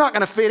 then you're not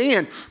going to fit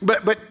in.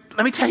 But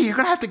let me tell you, you're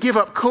going to have to give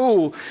up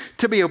cool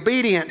to be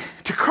obedient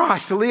to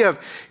Christ, to live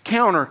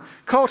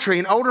counter-culture.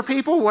 And older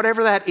people,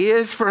 whatever that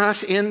is for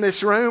us in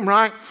this room,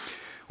 right?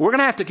 We're going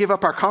to have to give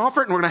up our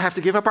comfort, and we're going to have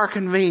to give up our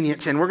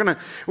convenience, and we're going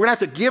to have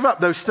to give up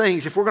those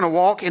things if we're going to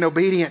walk in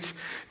obedience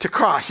to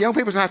Christ. Young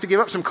people's going to have to give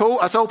up some cool.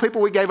 Us old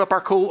people, we gave up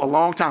our cool a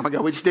long time ago.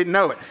 We just didn't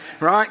know it,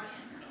 right?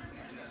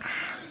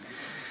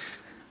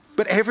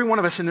 But every one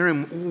of us in the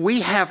room, we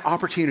have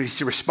opportunities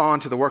to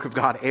respond to the work of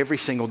God every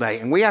single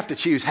day, and we have to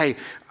choose, hey,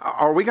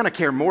 are we going to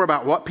care more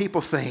about what people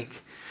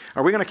think?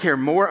 Are we going to care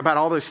more about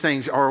all those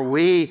things? Or are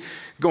we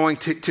going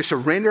to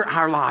surrender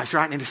our lives,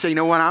 right? And to say, you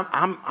know what,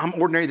 I'm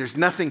ordinary. There's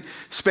nothing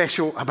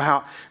special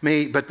about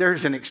me, but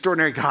there's an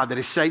extraordinary God that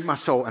has saved my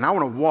soul, and I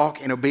want to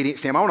walk in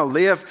obedience to him. I want to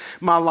live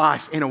my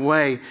life in a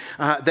way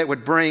that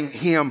would bring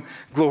him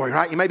glory,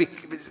 right? You may be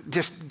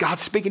just God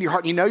speaking to your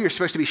heart. You know you're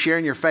supposed to be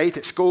sharing your faith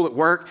at school, at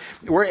work,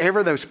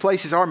 wherever those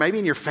places are, maybe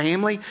in your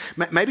family.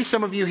 Maybe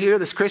some of you here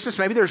this Christmas,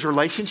 maybe there's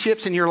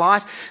relationships in your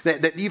life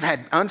that you've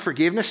had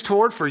unforgiveness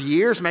toward for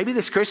years. Maybe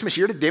this Christmas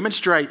you're to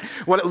demonstrate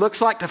what it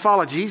looks like to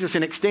follow Jesus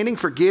and extending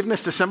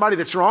forgiveness to somebody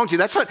that's wronged you.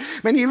 That's what,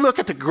 man, you look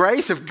at the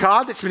grace of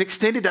God that's been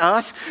extended to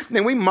us,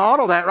 and we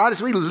model that, right?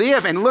 As we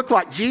live and look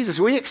like Jesus,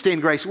 we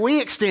extend grace. We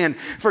extend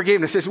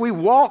forgiveness as we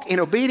walk in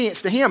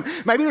obedience to him.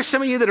 Maybe there's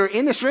some of you that are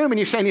in this room and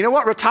you're saying, you know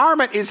what?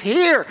 Retirement is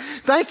here.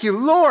 Thank you,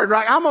 Lord,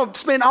 right? I'm going to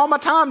spend all my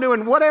time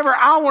doing whatever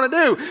I want to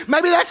do.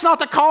 Maybe that's not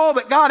the call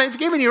that God has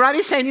given you, right?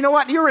 He's saying, you know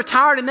what? You're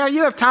retired and now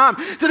you have time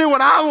to do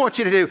what I want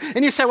you to do.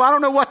 And you say, well, I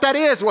don't know what that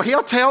is. Well,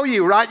 he'll tell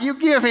you, right? You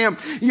give him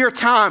your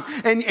time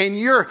and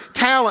your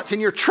talents and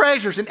your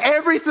treasures and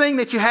everything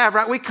that you have,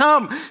 right? We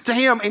come to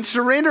him in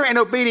surrender and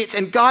obedience,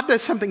 and God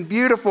does something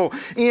beautiful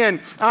in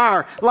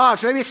our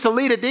lives. Maybe it's to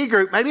lead a D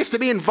group. Maybe it's to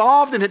be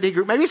involved in a D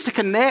group. Maybe it's to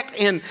connect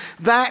in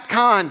that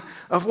kind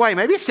of way.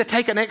 Maybe it's to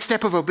take a next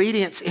step of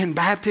obedience in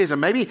baptism.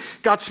 Maybe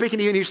God's speaking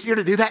to you and you're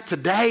to do that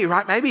today,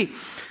 right? Maybe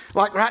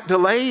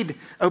delayed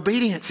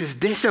obedience is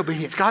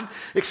disobedience. God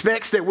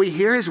expects that we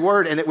hear his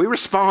word and that we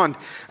respond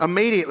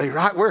immediately,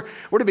 right? We're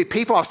to be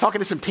people. I was talking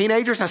to some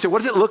teenagers and I said,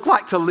 what does it look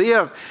like to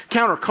live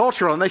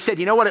countercultural? And they said,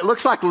 you know what? It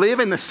looks like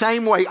living the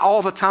same way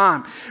all the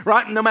time,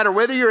 right? No matter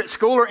whether you're at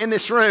school or in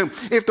this room,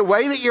 if the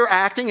way that you're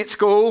acting at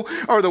school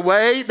or the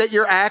way that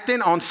you're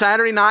acting on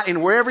Saturday night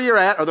and wherever you're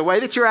at, or the way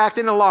that you're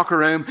acting in the locker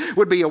room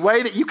would be a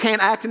way that you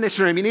can't act in this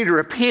room, you need to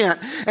repent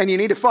and you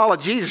need to follow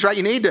Jesus, right?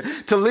 You need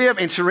to live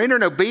in surrender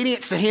and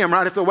obedience to him,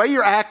 right? If the way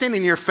you're acting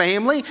in your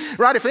family,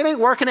 right? If it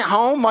ain't working at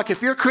home, like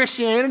if your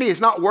Christianity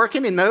is not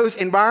working in those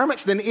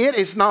environments, then it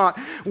is not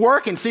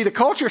working. See, the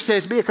culture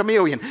says be a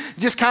chameleon.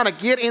 Just kind of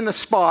get in the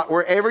spot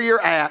wherever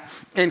you're at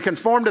and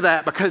conform to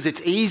that because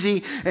it's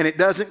easy and it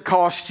doesn't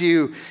cost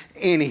you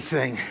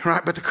anything,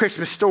 right? But the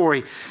Christmas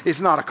story is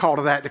not a call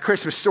to that. The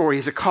Christmas story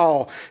is a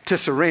call to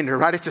surrender,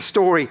 right? It's a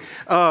story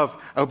of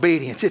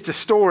obedience. It's a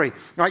story,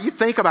 right? You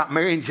think about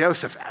Mary and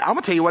Joseph. I'm going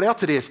to tell you what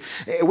else it is.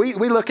 We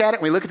look at it,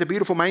 and we look at the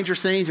beautiful manger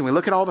scenes, and we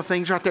look at all the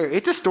things right there.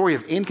 It's a story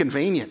of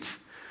inconvenience.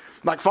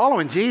 Like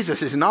following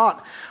Jesus is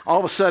not all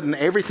of a sudden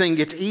everything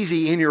gets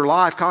easy in your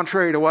life,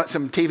 contrary to what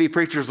some TV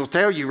preachers will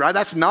tell you, right?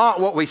 That's not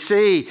what we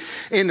see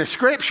in the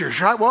scriptures,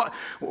 right?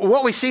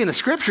 What we see in the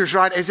scriptures,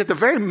 right, is at the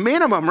very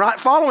minimum, right?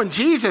 Following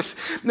Jesus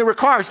that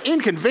requires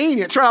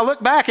inconvenience, right? I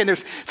look back and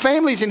there's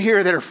families in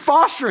here that are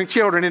fostering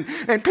children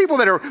and people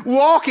that are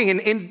walking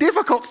in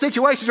difficult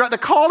situations, right? The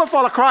call to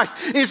follow Christ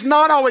is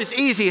not always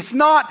easy. It's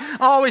not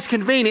always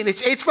convenient.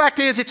 Its fact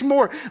is, it's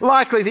more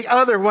likely the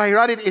other way,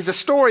 right? It is a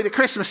story, the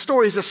Christmas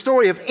story is a story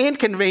of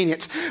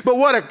inconvenience, but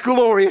what a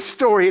glorious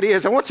story it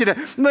is. I want you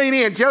to lean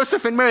in.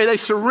 Joseph and Mary, they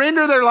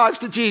surrender their lives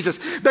to Jesus.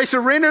 They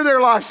surrender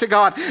their lives to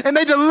God, and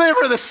they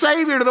deliver the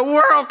Savior to the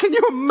world. Can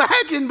you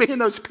imagine being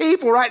those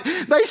people, right?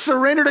 They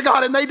surrender to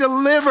God and they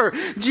deliver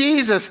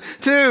Jesus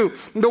to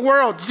the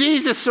world.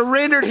 Jesus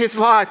surrendered his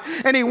life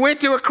and he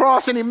went to a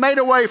cross and he made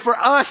a way for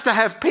us to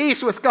have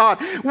peace with God.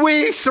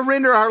 We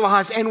surrender our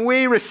lives and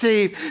we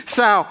receive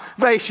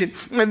salvation,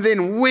 and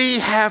then we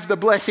have the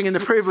blessing and the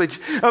privilege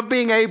of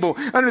being able,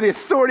 under the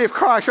authority of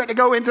Christ, right, to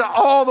go into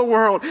all the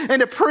world and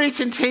to preach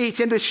and teach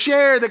and to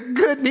share the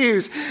good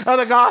news of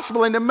the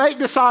gospel and to make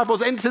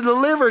disciples and to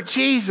deliver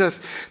Jesus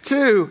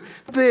to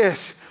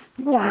this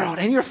world.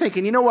 And you're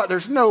thinking, you know what?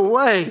 There's no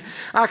way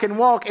I can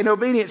walk in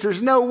obedience.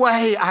 There's no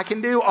way I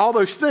can do all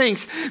those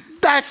things.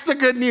 That's the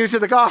good news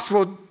of the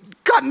gospel.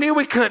 God knew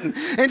we couldn't.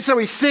 And so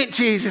he sent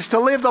Jesus to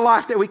live the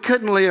life that we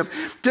couldn't live,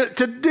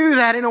 to do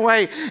that in a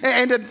way,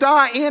 and to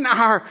die in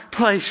our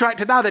place, right?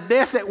 To die the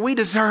death that we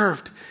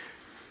deserved.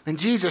 And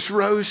Jesus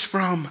rose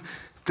from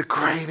the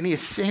grave and he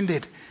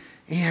ascended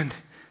into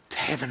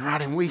heaven,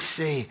 right? And we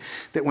see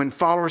that when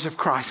followers of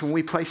Christ, when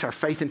we place our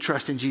faith and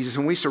trust in Jesus,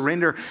 when we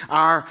surrender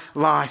our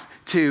life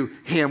to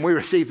him, we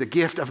receive the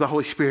gift of the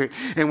Holy Spirit,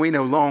 and we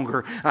no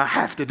longer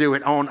have to do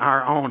it on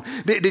our own.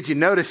 Did you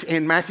notice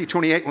in Matthew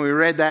 28, when we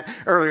read that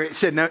earlier, it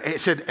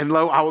said, and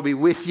lo, I will be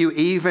with you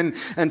even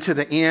unto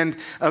the end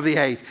of the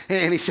age.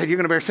 And he said, you're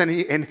going to bear son,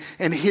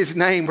 and his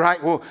name,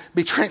 right, will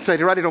be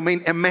translated, right? It'll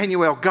mean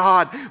Emmanuel,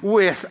 God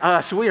with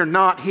us. We are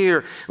not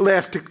here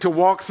left to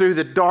walk through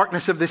the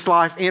darkness of this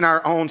life in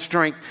our own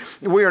strength.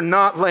 We are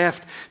not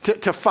left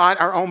to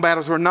fight our own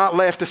battles. We're not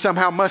left to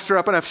somehow muster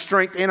up enough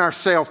strength in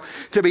ourselves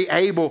to be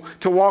able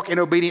to walk in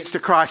obedience to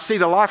Christ. See,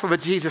 the life of a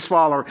Jesus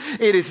follower,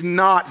 it is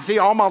not. See,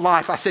 all my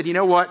life I said, you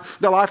know what?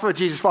 The life of a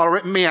Jesus follower,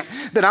 it meant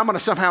that I'm going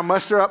to somehow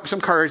muster up some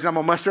courage and I'm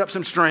going to muster up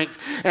some strength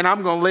and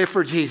I'm going to live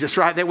for Jesus,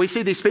 right? That we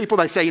see these people,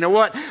 they say, you know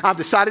what? I've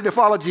decided to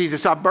follow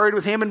Jesus. I've buried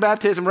with him in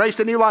baptism, raised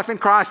a new life in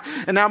Christ,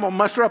 and now I'm going to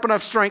muster up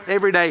enough strength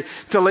every day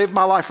to live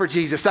my life for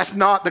Jesus. That's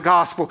not the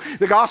gospel.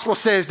 The gospel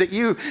says that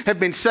you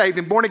have been saved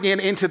and born again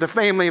into the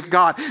family of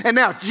God. And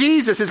now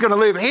Jesus is going to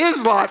live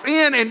his life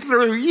in and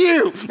through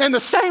you. And the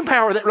same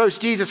power that rose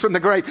Jesus from the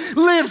grave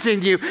lives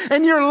in you.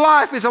 And your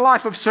life is a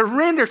life of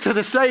surrender to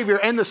the Savior.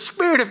 And the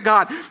Spirit of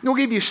God will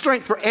give you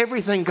strength for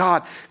everything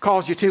God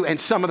calls you to. And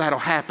some of that will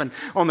happen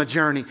on the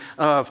journey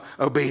of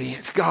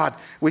obedience. God,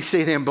 we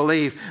see them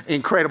believe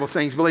incredible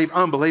things, believe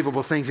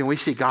unbelievable things, and we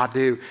see God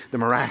do the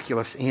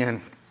miraculous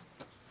in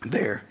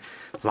their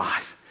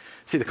life.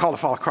 See, the call to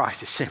follow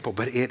Christ is simple,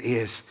 but it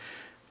is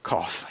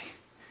costly.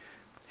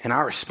 And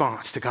our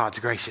response to God's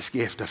gracious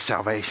gift of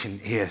salvation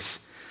is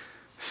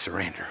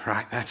surrender,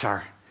 right? That's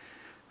our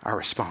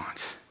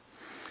response.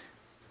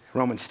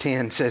 Romans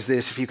 10 says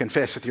this: if you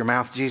confess with your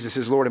mouth Jesus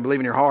is Lord and believe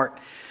in your heart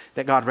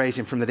that God raised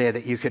him from the dead,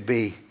 that you could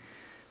be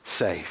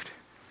saved.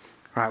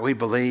 Right? We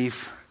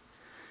believe.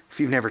 If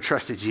you've never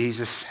trusted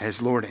Jesus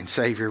as Lord and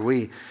Savior,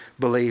 we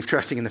believe,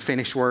 trusting in the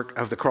finished work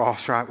of the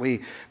cross, right?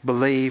 We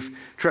believe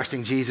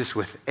trusting Jesus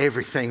with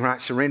everything, right?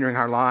 Surrendering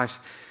our lives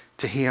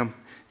to him.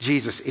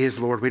 Jesus is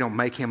Lord. We don't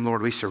make him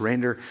Lord. We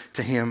surrender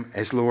to him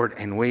as Lord,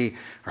 and we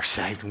are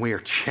saved, and we are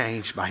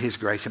changed by his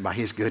grace and by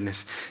his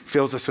goodness.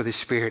 Fills us with his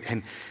Spirit,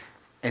 and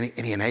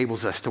he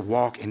enables us to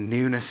walk in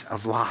newness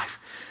of life,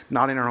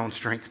 not in our own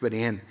strength, but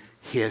in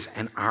his.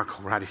 And our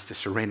call, right, is to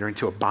surrender and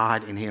to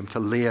abide in him, to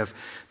live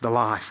the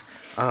life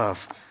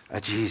of a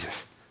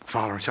Jesus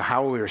follower. And so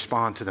how will we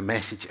respond to the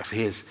message of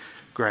his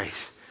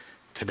grace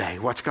today?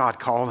 What's God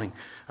calling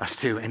us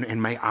to?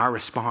 And may our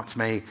response,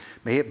 may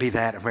it be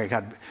that, may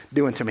God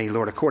do unto me,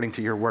 Lord, according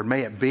to your word.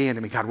 May it be unto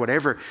me, God,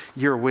 whatever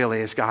your will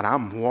is, God,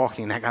 I'm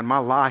walking that. God, my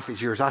life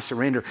is yours. I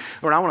surrender.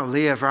 Lord, I want to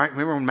live, right?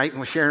 Remember when Maitland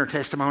was sharing her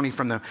testimony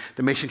from the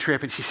mission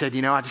trip, and she said,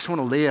 you know, I just want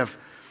to live.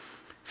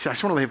 She said, I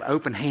just want to live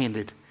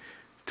open-handed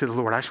to the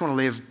Lord. I just want to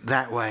live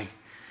that way.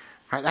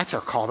 Right, that's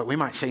our call, that we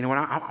might say, you know what,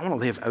 I want to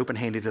live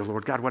open-handed to the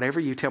Lord. God, whatever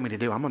you tell me to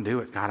do, I'm going to do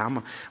it. God, I'm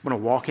going to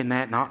walk in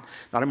that, not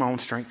in my own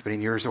strength, but in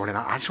yours, Lord. And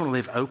I just want to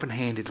live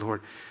open-handed,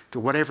 Lord,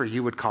 to whatever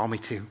you would call me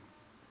to.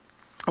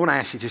 I want to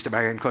ask you just to bow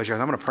your head and close your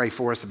eyes. I'm going to pray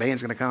for us. The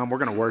band's going to come. We're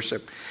going to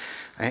worship.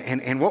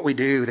 And what we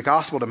do, the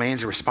gospel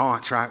demands a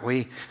response, right?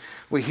 We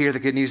we hear the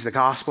good news of the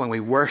gospel and we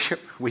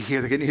worship. We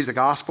hear the good news of the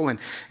gospel, and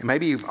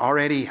maybe you've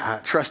already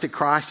trusted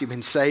Christ. You've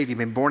been saved. You've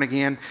been born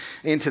again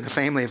into the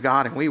family of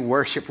God, and we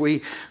worship.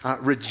 We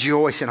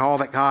rejoice in all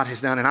that God has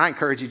done. And I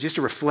encourage you just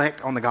to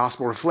reflect on the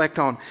gospel. Reflect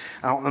on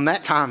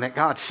that time that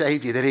God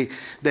saved you,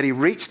 that He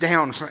reached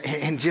down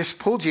and just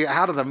pulled you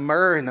out of the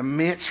myrrh in the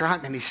midst,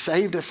 right? And He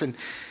saved us. And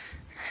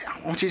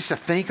I want you just to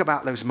think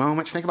about those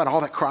moments. Think about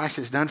all that Christ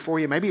has done for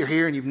you. Maybe you're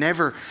here and you've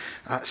never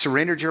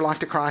surrendered your life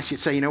to Christ. You'd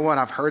say, you know what?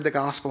 I've heard the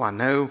gospel. I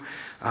know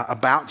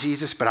about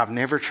Jesus, but I've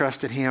never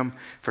trusted Him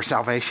for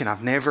salvation.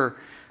 I've never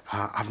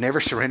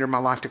surrendered my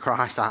life to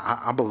Christ.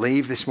 I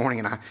believe this morning,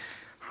 and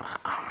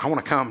I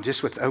want to come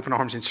just with open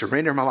arms and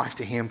surrender my life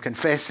to Him,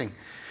 confessing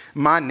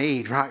my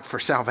need, right, for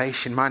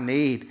salvation, my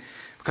need.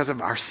 Because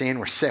of our sin,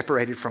 we're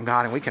separated from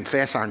God, and we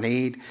confess our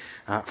need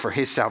for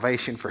His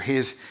salvation, for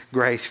His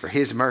grace, for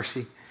His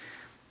mercy.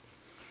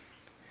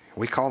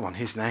 We call on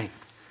His name,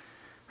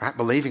 right?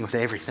 Believing with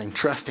everything,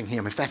 trusting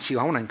Him. If that's you,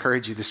 I want to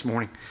encourage you this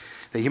morning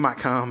that you might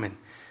come and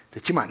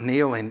that you might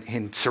kneel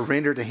and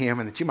surrender to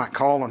Him, and that you might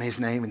call on His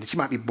name, and that you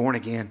might be born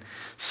again,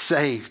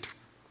 saved.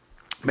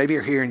 Maybe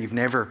you're here and you've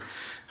never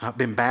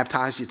been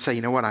baptized. You'd say,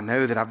 you know what? I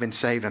know that I've been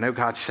saved. I know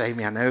God saved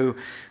me. I know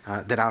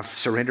that I've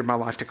surrendered my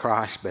life to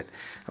Christ, but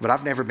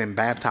I've never been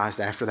baptized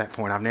after that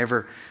point. I've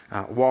never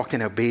walked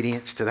in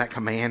obedience to that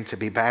command to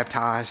be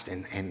baptized.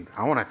 And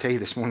I want to tell you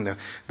this morning,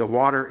 the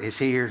water is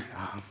here.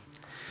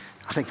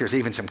 I think there's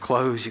even some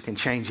clothes you can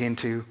change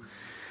into.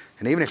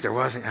 And even if there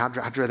wasn't,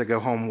 I'd rather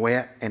go home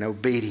wet and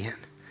obedient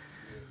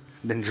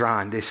than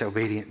dry and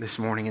disobedient this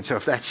morning. And so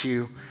if that's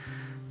you,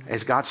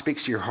 as God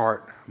speaks to your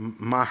heart,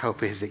 my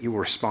hope is that you will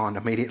respond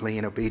immediately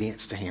in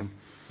obedience to Him.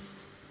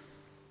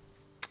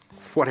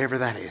 Whatever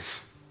that is.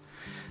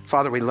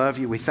 Father, we love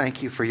You. We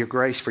thank You for Your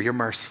grace, for Your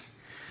mercy.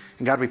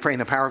 And God, we pray in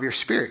the power of Your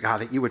Spirit, God,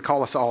 that You would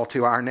call us all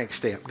to our next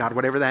step. God,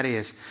 whatever that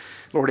is.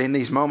 Lord, in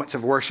these moments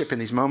of worship, in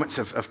these moments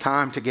of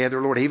time together,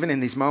 Lord, even in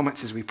these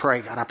moments as we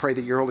pray, God, I pray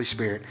that Your Holy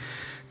Spirit,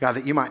 God,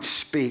 that You might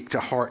speak to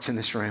hearts in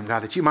this room.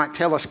 God, that You might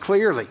tell us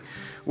clearly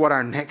what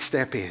our next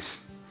step is.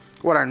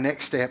 What our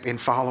next step in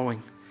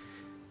following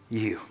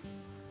You.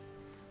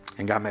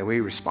 And God, may we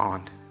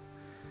respond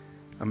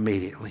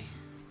immediately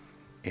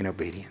in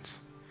obedience.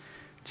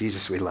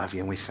 Jesus, we love You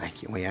and we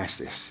thank You. And we ask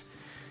this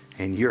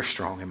in Your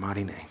strong and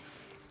mighty name.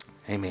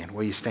 Amen.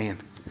 Will you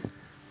stand?